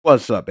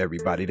What's up,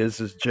 everybody? This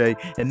is Jay,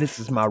 and this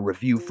is my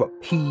review for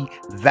P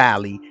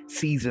Valley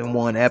Season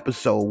 1,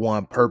 Episode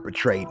 1,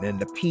 Perpetrating. And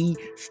the P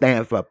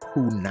stands for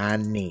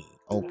Punani.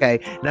 Okay,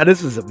 now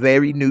this is a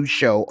very new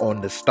show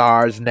on the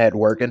STARZ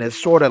Network, and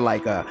it's sort of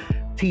like a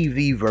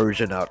TV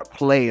version of the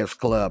Players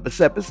Club,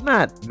 except it's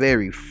not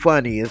very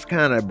funny. It's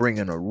kind of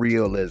bringing a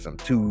realism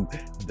to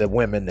the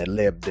women that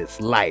live this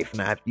life.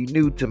 Now, if you're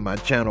new to my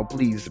channel,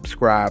 please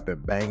subscribe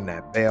and bang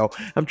that bell.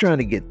 I'm trying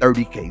to get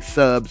 30K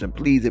subs, and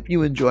please, if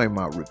you enjoy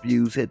my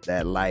reviews, hit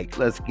that like.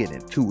 Let's get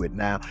into it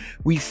now.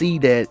 We see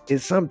that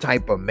it's some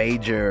type of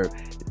major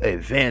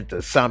event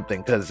or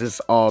something, because it's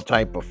all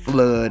type of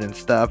flood and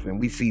stuff,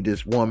 and we see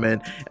this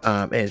woman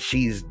and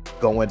she's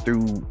going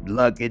through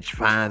luggage,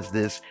 finds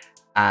this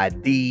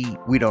ID.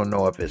 We don't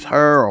know if it's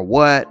her or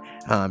what.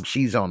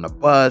 She's on the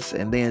bus,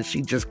 and then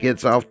she just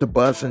gets off the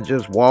bus and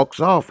just walks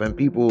off, and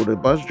the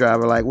bus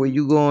driver, like, where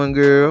you going,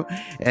 girl?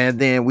 And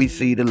then we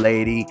see the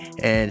lady,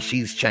 and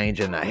she's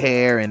changing her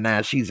hair, and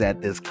now she's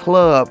at this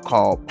club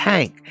called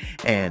Pank,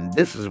 and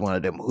this is one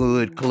of them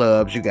hood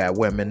clubs. You got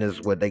women, this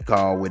is what they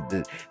call with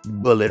the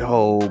bullet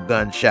hole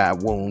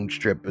gunshot wound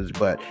strippers,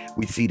 but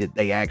we see that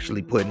they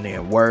actually putting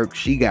in work.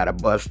 She got a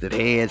busted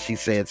head. She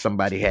said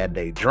somebody had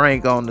their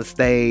drink on the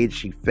stage,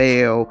 she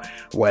fell,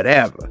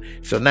 whatever.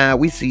 So now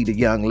we see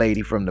the young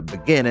lady from the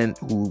beginning,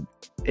 who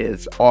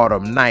is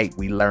Autumn Night.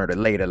 We later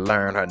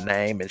learn her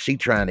name, and she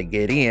trying to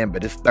get in,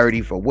 but it's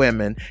 30 for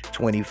women,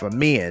 20 for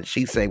men.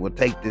 She say, well,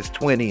 take this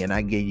 20 and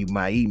I give you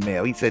my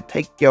email. He said,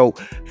 take your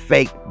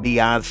fake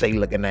Beyonce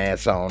looking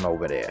ass on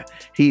over there.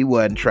 He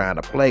wasn't trying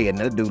to play, and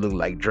that dude looked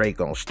like Drake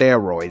on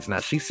steroids.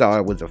 Now, she saw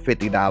it was a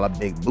 $50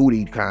 big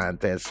booty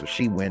contest, so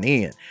she went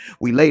in.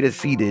 We later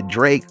see that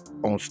Drake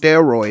on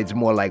steroids,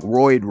 more like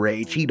roid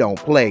rage. He don't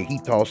play. He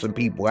tossing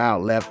people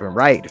out left and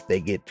right if they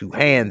get too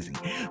handsy.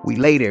 We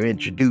later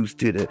introduced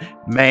to the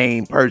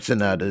main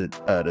person of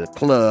the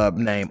club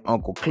named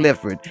Uncle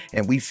Clifford,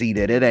 and we see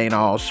that it ain't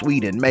all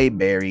sweet in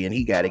Mayberry, and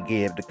he got to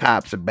give the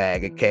cops a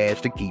bag of cash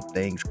to keep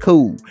things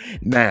cool.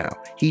 Now,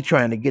 he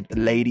trying to get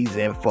the ladies'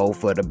 info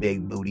for the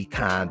big booty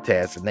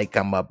contest, and they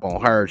come up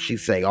on her. She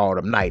say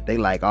Autumn Night. They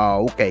like,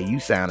 oh, okay,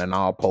 you sounding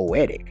all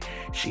poetic.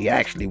 She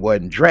actually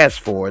wasn't dressed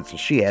for it, so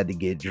she had to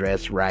get dressed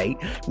right.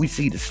 We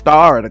see the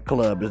star of the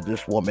club is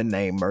this woman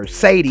named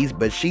Mercedes,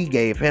 but she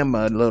gave him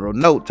a little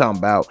note talking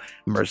about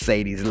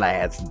Mercedes'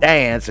 last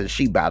dance, and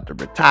she about to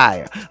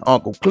retire.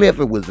 Uncle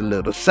Clifford was a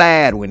little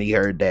sad when he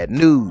heard that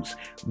news.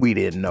 We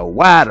didn't know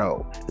why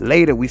though.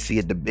 Later we see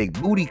at the big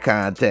booty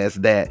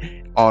contest that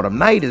Autumn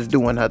Night is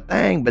doing her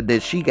thing, but then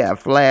she got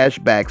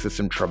flashbacks of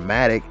some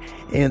traumatic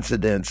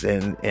incidents,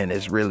 and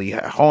it's really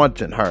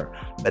haunting her.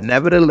 But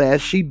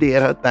nevertheless, she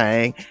did her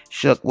thing,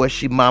 shook what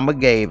she mama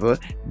gave her,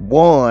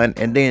 won,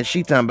 and then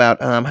she talking about,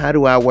 how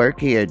do I work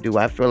here? Do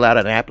I fill out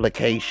an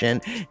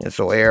application? And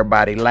so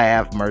everybody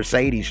laughed.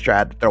 Mercedes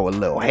tried to throw a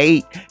little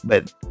hate,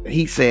 but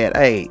he said,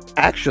 hey,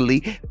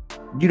 actually,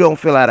 you don't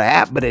fill out an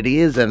app, but it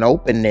is an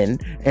opening.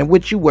 And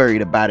what you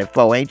worried about it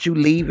for? Ain't you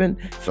leaving?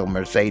 So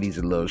Mercedes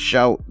a little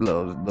shook,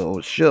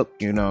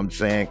 you know what I'm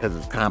saying? Because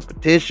it's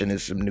competition.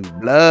 It's some new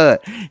blood.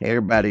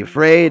 Everybody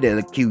afraid of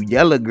a cute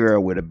yellow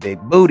girl with a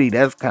big booty.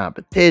 That's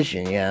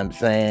competition, you know what I'm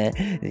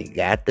saying? You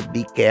got to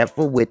be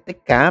careful with the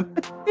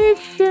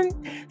competition.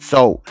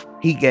 So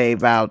he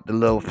gave out the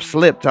little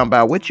slip talking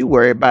about what you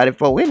worried about it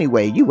for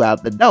anyway. You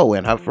out the door.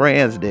 And her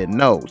friends didn't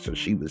know, so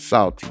she was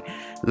salty.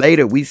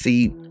 Later we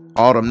see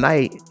Autumn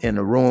Night in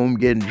the room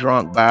getting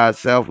drunk by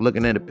herself,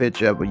 looking at a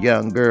picture of a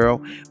young girl.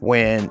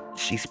 When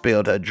she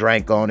spilled her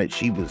drink on it,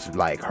 she was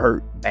like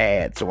hurt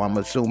bad, so I'm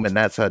assuming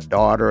that's her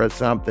daughter or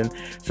something.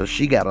 So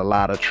she got a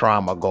lot of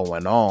trauma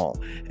going on.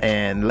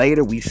 And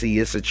later we see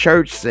it's a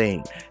church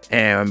scene,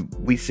 and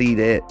we see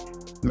that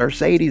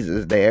Mercedes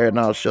is there, and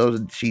all shows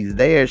that she's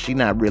there. She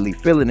not really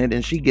feeling it,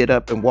 and she get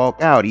up and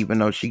walk out even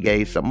though she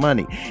gave some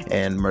money.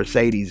 And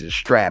Mercedes is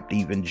strapped.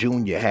 Even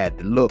Junior had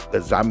to look,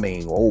 because I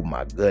mean, oh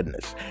my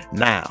goodness.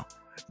 Now,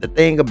 the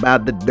thing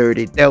about the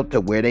Dirty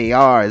Delta where they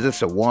are is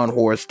it's a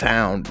one-horse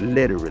town,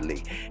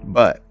 literally.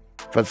 But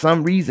for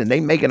some reason, they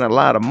making a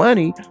lot of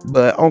money,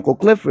 but Uncle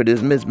Clifford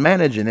is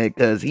mismanaging it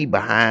because he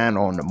behind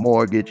on the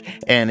mortgage,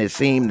 and it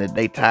seemed that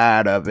they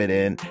tired of it.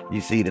 And you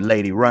see the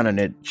lady running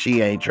it,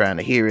 she ain't trying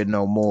to hear it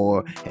no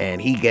more,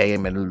 and he gave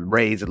him and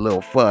raised a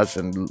little fuss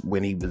and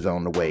when he was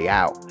on the way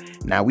out.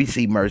 Now we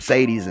see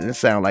Mercedes, and it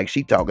sounds like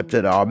she talking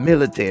to our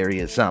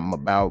military or something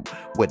about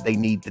what they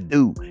need to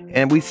do.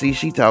 And we see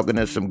she talking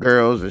to some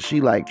girls, and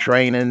she like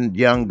training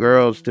young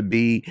girls to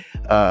be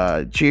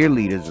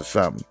cheerleaders or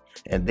something.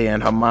 And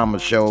then her mama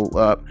show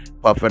up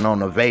puffing on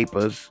the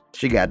vapors.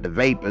 She got the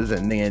vapors,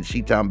 and then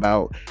she talking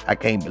about, I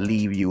can't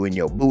believe you and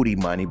your booty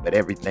money, but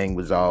everything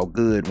was all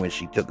good when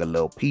she took a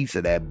little piece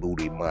of that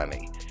booty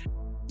money.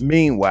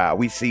 Meanwhile,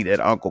 we see that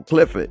Uncle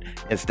Clifford,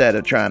 instead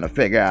of trying to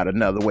figure out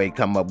another way to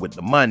come up with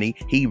the money,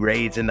 he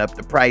raising up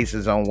the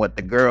prices on what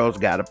the girls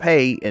gotta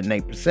pay and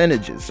they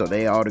percentages. So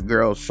all the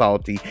girls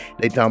salty.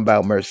 They talking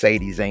about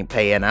Mercedes ain't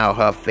paying out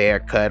her fair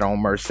cut on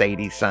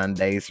Mercedes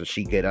Sunday. So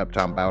she get up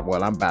talking about,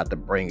 well, I'm about to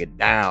bring it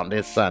down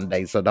this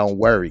Sunday, so don't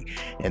worry.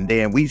 And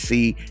then we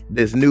see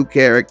this new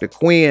character,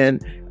 Quinn,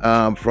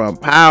 from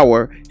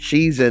Power.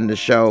 She's in the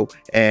show,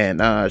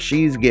 and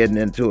she's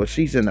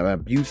in an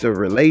abusive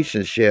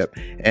relationship,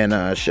 and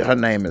her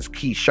name is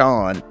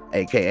Keyshawn,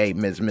 aka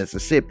Miss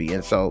Mississippi.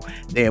 And so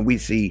then we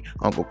see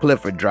Uncle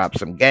Clifford drop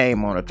some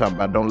game on her, talking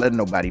about, don't let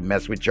nobody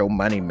mess with your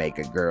money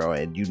maker, girl,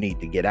 and you need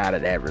to get out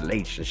of that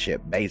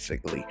relationship,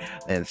 basically.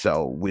 And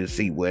so we'll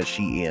see what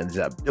she ends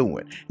up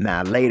doing.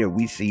 Now later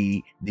we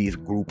see these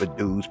group of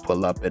dudes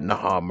pull up in the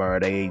Hummer.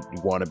 They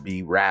want to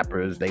be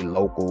rappers, they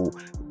local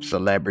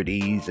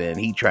celebrities, and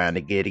he trying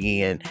to get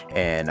in,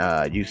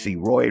 and you see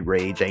Royd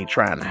Rage ain't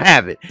trying to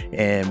have it.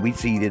 And we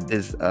see that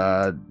this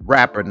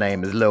rapper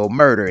name is Lil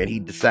Murder, and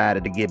he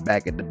decided to get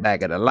back at the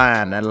back of the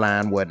line. That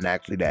line wasn't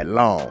actually that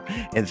long.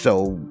 And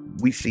so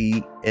we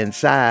see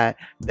inside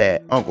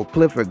that Uncle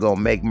Clifford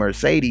gonna make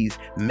Mercedes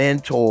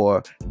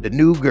mentor the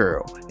new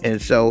girl.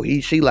 And so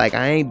she like,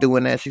 I ain't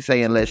doing that. She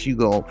say, unless you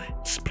gonna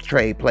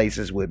trade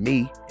places with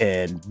me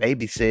and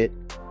babysit.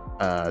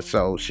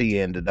 So she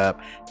ended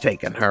up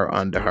taking her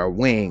under her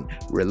wing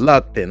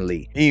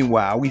reluctantly.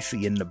 Meanwhile, we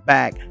see in the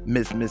back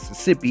Miss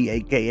Mississippi,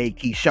 aka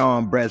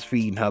Keyshawn,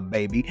 breastfeeding her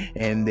baby.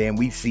 And then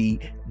we see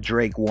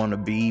Drake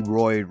wannabe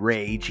Royd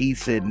Rage.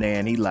 He's sitting there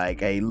and he like,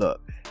 hey,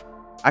 look,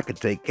 I could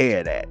take care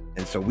of that.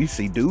 And so we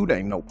see dude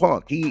ain't no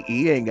punk.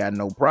 He ain't got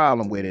no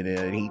problem with it.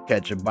 And he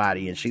catch a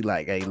body, and she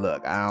like, hey,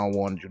 look, I don't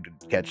want you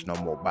to catch no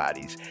more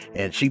bodies.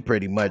 And she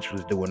pretty much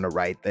was doing the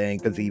right thing,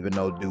 because even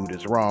though dude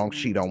is wrong,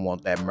 she don't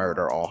want that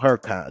murder on her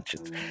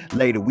conscience.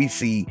 Later we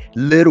see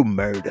Little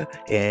Murder,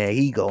 and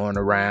he going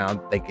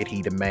around thinking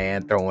he the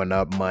man, throwing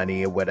up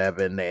money or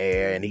whatever in the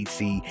air. And he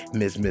see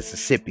Miss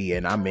Mississippi,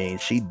 and I mean,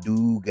 she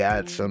do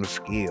got some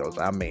skills.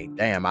 I mean,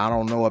 damn, I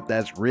don't know if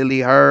that's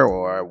really her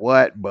or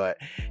what, but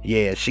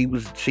yeah, she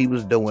was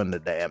doing the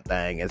damn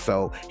thing. And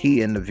so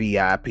he in the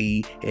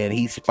VIP, and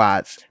he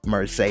spots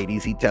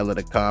Mercedes. He tell her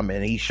to come,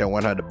 and he's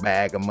showing her the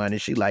bag of money.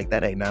 She like,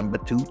 that ain't nothing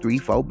but 2, 3,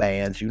 4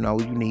 bands. You know,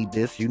 you need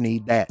this, you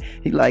need that.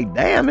 He like,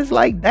 damn, it's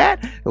like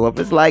that? Well, if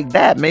it's like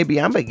that,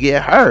 maybe I'm gonna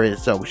get her. And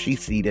so she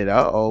see that,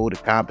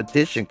 the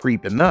competition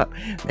creeping up.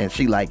 And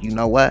she like, you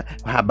know what?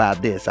 How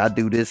about this? I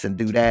do this and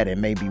do that, and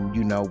maybe,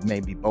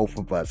 maybe both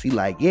of us. He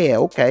like, yeah,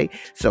 okay.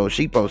 So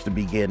she supposed to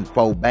be getting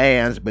 4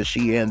 bands, but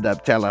she end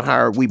up telling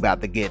her, we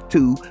about to get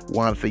 2,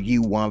 1 for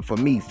you, 1 for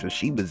me. So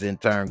she was in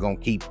turn gonna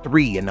keep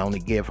 3 and only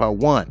give her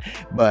 1.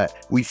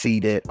 But we see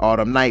that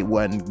Autumn Night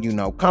wasn't,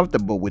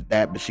 comfortable with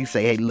that. But she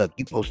say, hey, look,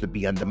 you supposed to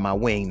be under my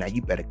wing. Now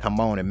you better come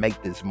on and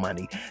make this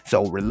money.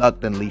 So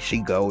reluctantly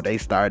she go. They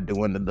start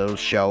doing the little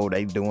show.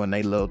 They doing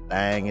their little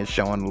thing and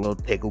showing the little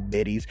tickle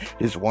bitties.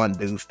 This one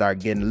dude start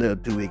getting a little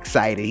too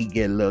excited. He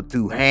get a little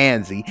too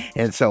handsy.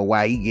 And so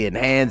while he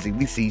getting handsy,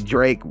 we see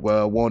Drake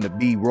want to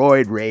be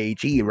Royd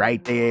Rage. He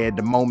right there at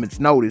the moment's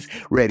notice,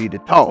 ready to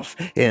toss.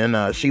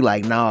 And she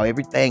like, no,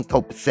 everything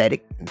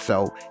copacetic. And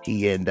so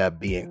he end up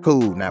being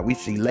cool. Now we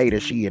see later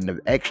she in the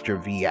extra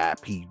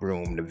VIP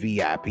room, the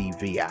VIP.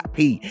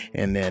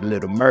 And then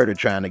Little Murder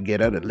trying to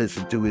get her to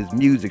listen to his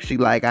music. She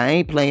like, I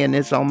ain't playing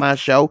this on my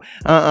show.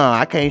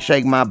 I can't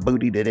shake my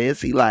booty to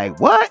this. He like,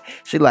 what?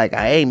 She like,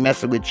 I ain't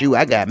messing with you.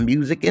 I got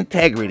music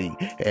integrity.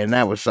 And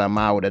that was something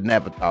I would have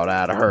never thought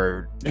I'd have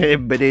heard.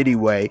 But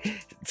anyway,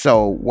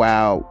 so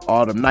while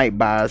Autumn Night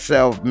by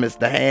herself,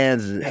 Mr.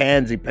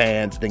 Handsy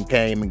Pants then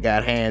came and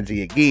got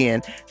handsy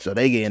again. So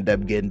they end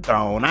up getting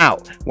thrown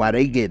out. While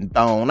they getting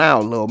thrown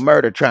out, Lil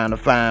Murder trying to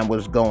find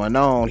what's going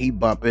on. He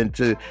bump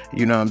into,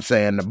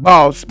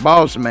 the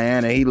boss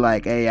man, and he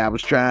like, hey, I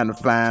was trying to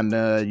find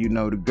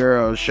the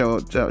girl.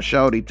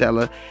 Shorty tell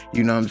her,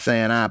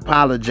 I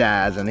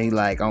apologize. And he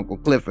like, Uncle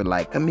Clifford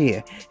like, come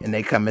here. And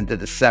they come into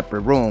the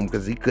separate room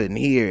because he couldn't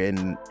hear.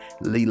 And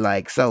Lee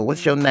like, so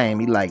what's your name?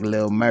 He like,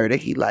 Lil Murder.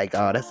 He like,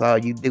 oh, that's all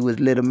you do is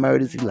little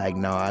murders? He like,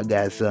 no, I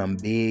got something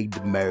big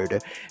to murder.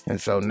 And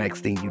so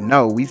next thing you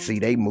know, we see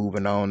they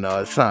moving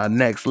on some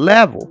next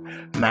level.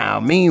 Now,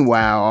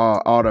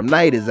 meanwhile, Autumn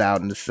Night is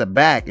out in the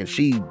back, and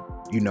she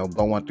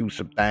going through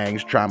some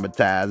things,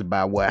 traumatized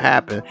by what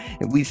happened.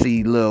 And we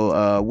see little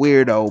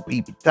weirdo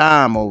Peepy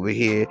Tom over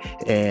here,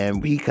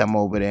 and he come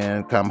over there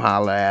and come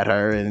holler at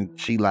her, and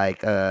she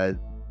like,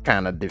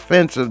 kind of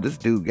defensive. This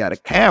dude got a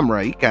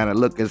camera. He kind of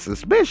looking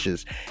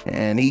suspicious,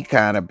 and he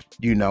kind of,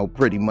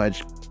 pretty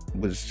much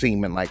was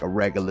seeming like a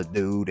regular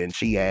dude. And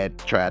she had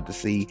tried to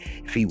see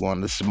if he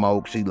wanted to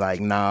smoke. She like,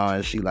 nah.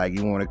 And she like,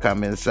 you want to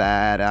come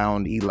inside?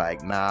 He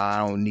like, nah,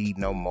 I don't need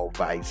no more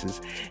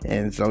vices.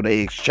 And so they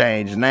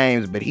exchanged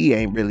names, but he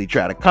ain't really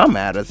try to come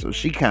at her, so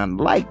she kind of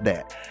like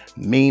that.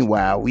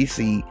 Meanwhile, we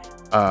see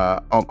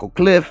Uncle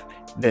Cliff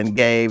then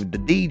gave the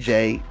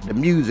DJ the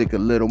music a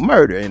little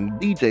murder, and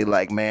the DJ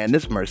like, man,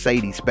 this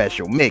Mercedes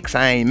special mix,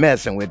 I ain't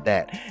messing with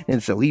that.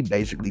 And so he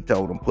basically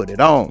told him put it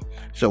on.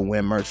 So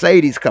when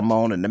Mercedes come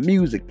on and the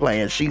music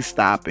playing, she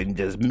stop and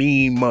just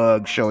mean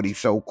mug shorty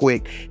so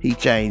quick he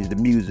changed the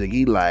music.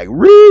 He like,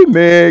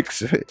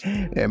 remix.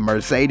 And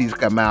Mercedes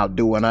come out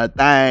doing her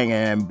thing,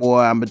 and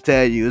boy, I'm gonna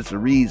tell you, it's the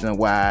reason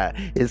why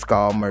it's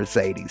called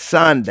Mercedes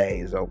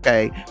Sundays,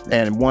 okay?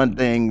 And one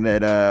thing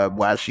that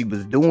while she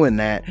was doing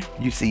that,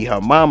 you see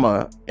her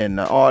mama in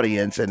the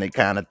audience, and it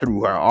kind of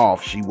threw her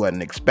off. She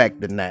wasn't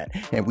expecting that.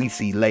 And we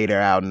see later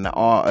out in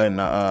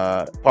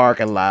the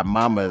parking lot,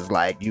 mama is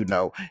like, you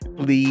know,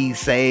 please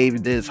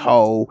save this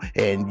hoe,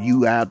 and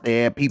you out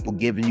there, people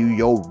giving you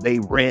they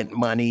rent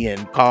money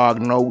and car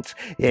notes,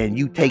 and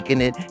you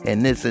taking it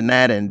and this and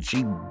that, and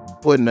she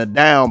putting her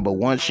down. But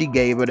once she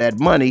gave her that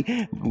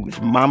money,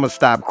 mama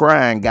stopped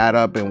crying, got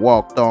up and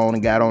walked on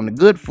and got on the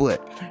good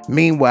foot.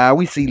 Meanwhile,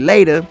 we see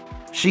later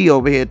she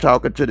over here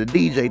talking to the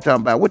DJ,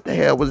 talking about what the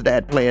hell was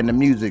that playing the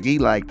music. He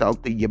like,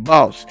 talk to your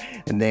boss.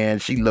 And then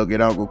she look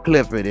at Uncle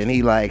Clifford, and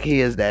he like,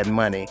 here's that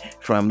money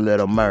from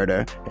Little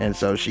Murder. And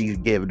so she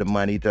give the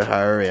money to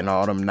her, and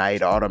Autumn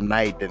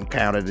Night then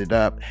counted it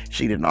up.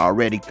 She done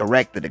already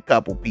corrected a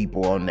couple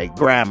people on their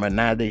grammar.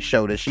 Now they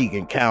show that she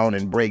can count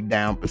and break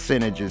down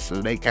percentages, so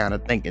they kind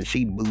of thinking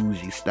she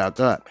bougie stuck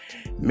up.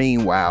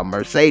 Meanwhile,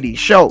 Mercedes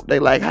show, they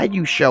like, how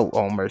you show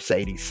on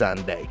Mercedes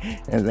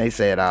Sunday? And they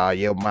said, oh,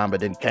 your mama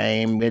done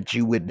came at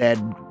you with that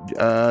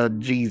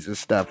Jesus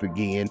stuff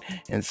again.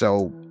 And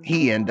so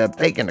he ended up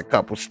taking a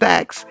couple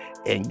stacks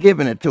and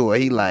giving it to her.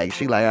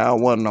 She like, I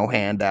don't want no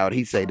handout.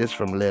 He say, this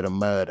from Little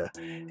Murder.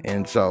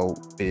 And so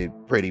it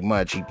pretty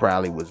much, he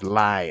probably was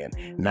lying.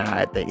 Now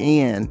at the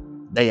end,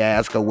 they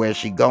ask her where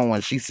she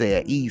going. She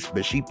said east,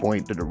 but she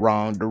pointed to the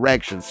wrong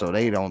direction. So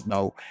they don't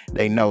know.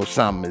 They know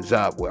something is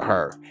up with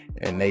her,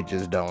 and they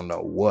just don't know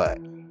what.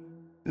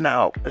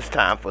 Now, it's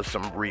time for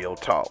some real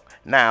talk.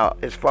 Now,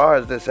 as far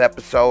as this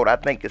episode, I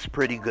think it's a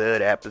pretty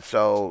good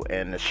episode,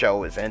 and the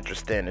show is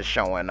interesting. It's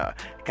showing a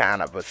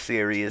kind of a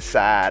serious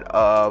side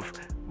of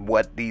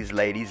what these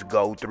ladies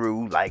go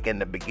through. Like in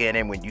the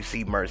beginning, when you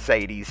see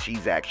Mercedes,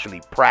 she's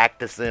actually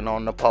practicing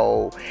on the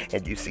pole,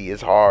 and you see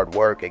his hard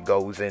work, it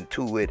goes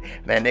into it.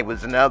 Man, there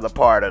was another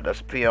part of the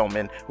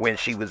filming when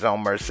she was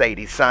on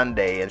Mercedes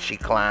Sunday and she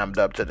climbed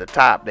up to the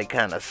top. They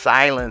kind of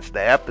silenced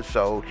the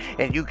episode,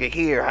 and you could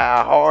hear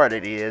how hard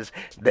it is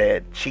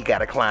that she got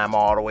to climb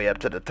all the way up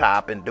to the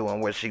top and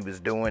doing what she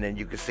was doing. And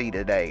you can see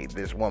today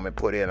this woman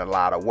put in a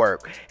lot of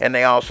work. And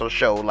they also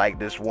showed like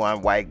this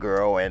one white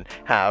girl and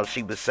how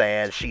she was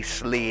saying she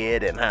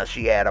slid and how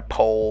she had a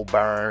pole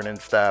burn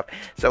and stuff.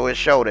 So it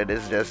showed that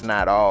it's just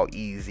not all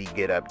easy,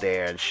 get up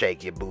there and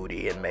shake your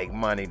booty and make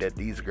money, that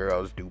these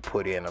girls do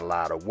put in a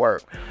lot of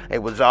work. It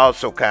was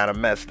also kind of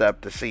messed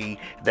up to see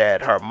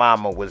that her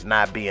mama was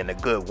not being a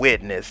good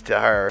witness to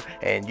her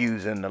and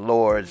using the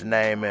Lord's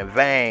name in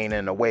vain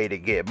in a way to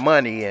get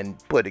money and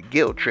put a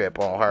guilt trip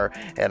on her.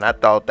 And I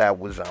thought that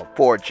was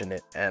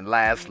unfortunate. And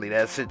lastly,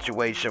 that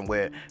situation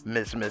with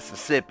Miss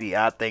Mississippi,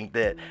 I think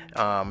that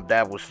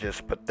that was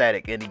just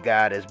pathetic. Any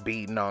guy that's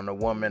beating on a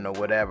woman or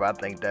whatever, I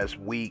think that's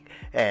weak.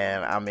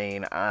 And I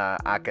mean,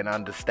 I can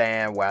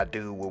understand why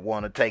dude would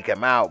want to take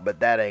him out,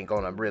 but that ain't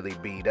gonna really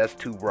be, that's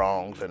two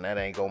wrongs, and that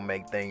ain't gonna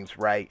make things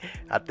right.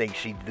 I think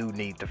she do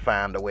need to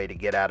find a way to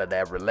get out of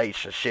that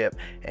relationship,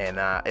 and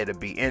it'll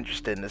be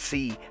interesting to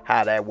see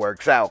how that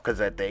works out, because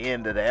at the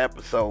end of the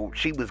episode,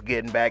 she was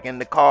getting back in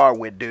the car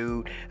with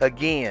dude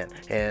again.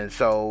 And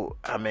so,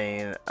 I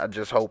mean, I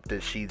just hope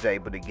that she's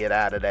able to get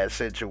out of that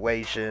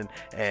situation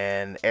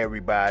and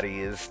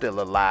everybody is still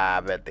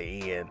alive at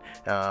the end.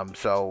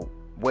 So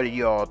what are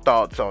your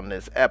thoughts on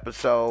this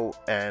episode?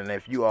 And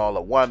if you all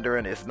are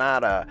wondering, it's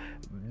not a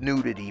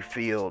nudity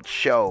filled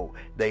show.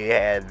 They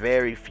had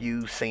very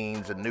few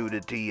scenes of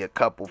nudity, a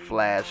couple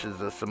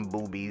flashes of some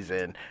boobies,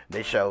 and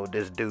they showed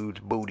this dude's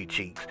booty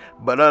cheeks.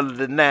 But other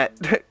than that,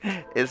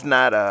 it's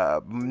not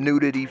a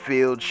nudity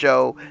filled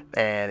show,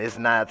 and it's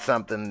not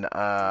something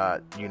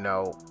you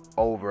know,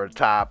 over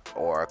top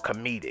or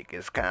comedic.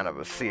 It's kind of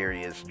a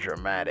serious,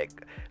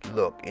 dramatic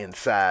look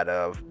inside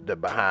of the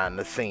behind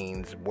the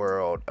scenes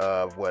world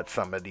of what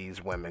some of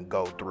these women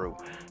go through.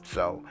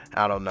 So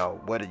I don't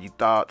know, what are your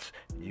thoughts?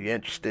 You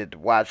interested to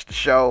watch the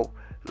show?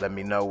 Let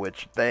me know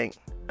what you think,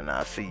 and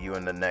I'll see you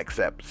in the next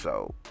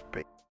episode.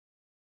 Peace.